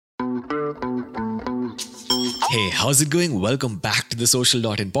Hey, how's it going? Welcome back to the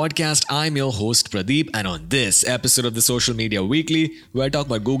Social.in podcast. I'm your host Pradeep, and on this episode of the Social Media Weekly, we're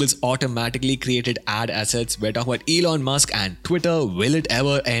talking about Google's automatically created ad assets. We're talking about Elon Musk and Twitter. Will it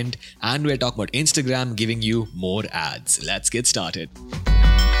ever end? And we're talking about Instagram giving you more ads. Let's get started.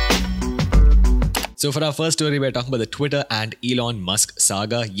 So for our first story, we're talking about the Twitter and Elon Musk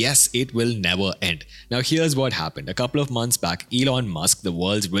saga. Yes, it will never end. Now here's what happened. A couple of months back, Elon Musk, the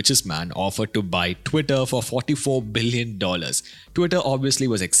world's richest man, offered to buy Twitter for $44 billion. Twitter obviously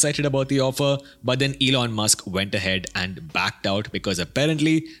was excited about the offer, but then Elon Musk went ahead and backed out because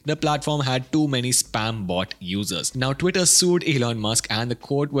apparently the platform had too many spam bot users. Now Twitter sued Elon Musk and the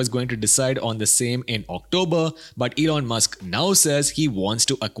court was going to decide on the same in October, but Elon Musk now says he wants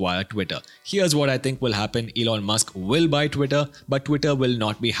to acquire Twitter. Here's what I think will happen. Elon Musk will buy Twitter, but Twitter will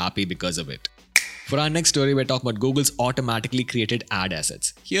not be happy because of it. For our next story, we're talking about Google's automatically created ad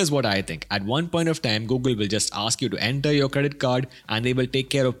assets. Here's what I think. At one point of time, Google will just ask you to enter your credit card and they will take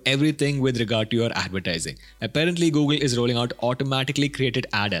care of everything with regard to your advertising. Apparently, Google is rolling out automatically created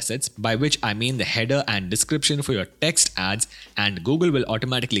ad assets, by which I mean the header and description for your text ads, and Google will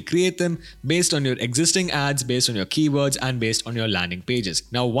automatically create them based on your existing ads, based on your keywords, and based on your landing pages.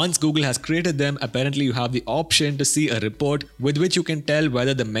 Now, once Google has created them, apparently you have the option to see a report with which you can tell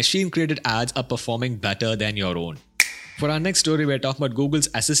whether the machine-created ads are performing better than your own. For our next story, we're talking about Google's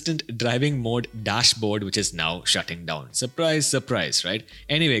Assistant Driving Mode dashboard, which is now shutting down. Surprise, surprise, right?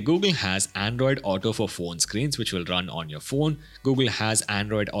 Anyway, Google has Android Auto for phone screens, which will run on your phone. Google has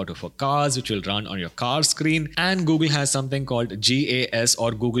Android Auto for cars, which will run on your car screen. And Google has something called GAS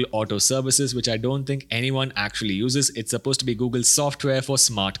or Google Auto Services, which I don't think anyone actually uses. It's supposed to be Google's software for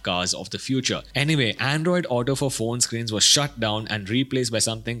smart cars of the future. Anyway, Android Auto for phone screens was shut down and replaced by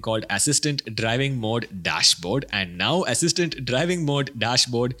something called Assistant Driving Mode dashboard. And now Assistant Driving Mode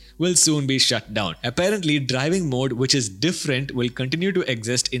dashboard will soon be shut down. Apparently, driving mode, which is different, will continue to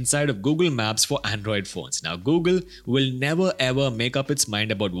exist inside of Google Maps for Android phones. Now, Google will never ever make up its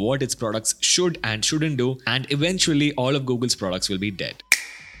mind about what its products should and shouldn't do, and eventually all of Google's products will be dead.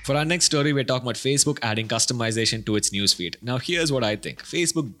 For our next story, we're talking about Facebook adding customization to its newsfeed. Now, here's what I think.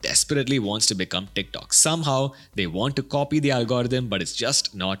 Facebook desperately wants to become TikTok. Somehow, they want to copy the algorithm, but it's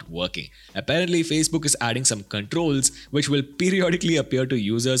just not working. Apparently, Facebook is adding some controls which will periodically appear to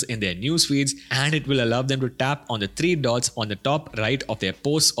users in their news feeds, and it will allow them to tap on the three dots on the top right of their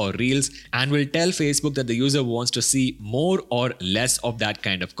posts or reels and will tell Facebook that the user wants to see more or less of that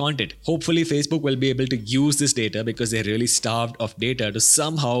kind of content. Hopefully, Facebook will be able to use this data because they're really starved of data to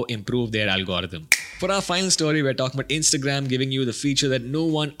somehow improve their algorithm. For our final story, we're talking about Instagram giving you the feature that no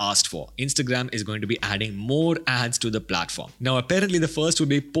one asked for. Instagram is going to be adding more ads to the platform. Now, apparently the first will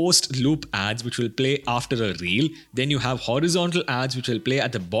be post loop ads, which will play after a reel. Then you have horizontal ads, which will play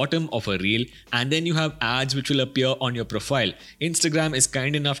at the bottom of a reel. And then you have ads which will appear on your profile. Instagram is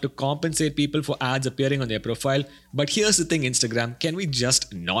kind enough to compensate people for ads appearing on their profile. But here's the thing, Instagram, can we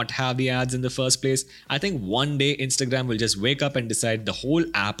just not have the ads in the first place? I think one day Instagram will just wake up and decide the whole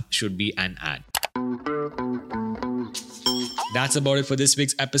app should be an ad. That's about it for this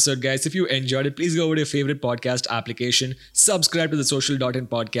week's episode, guys. If you enjoyed it, please go over to your favorite podcast application, subscribe to the Social.in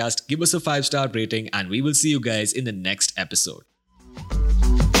podcast, give us a 5-star rating, and we will see you guys in the next episode.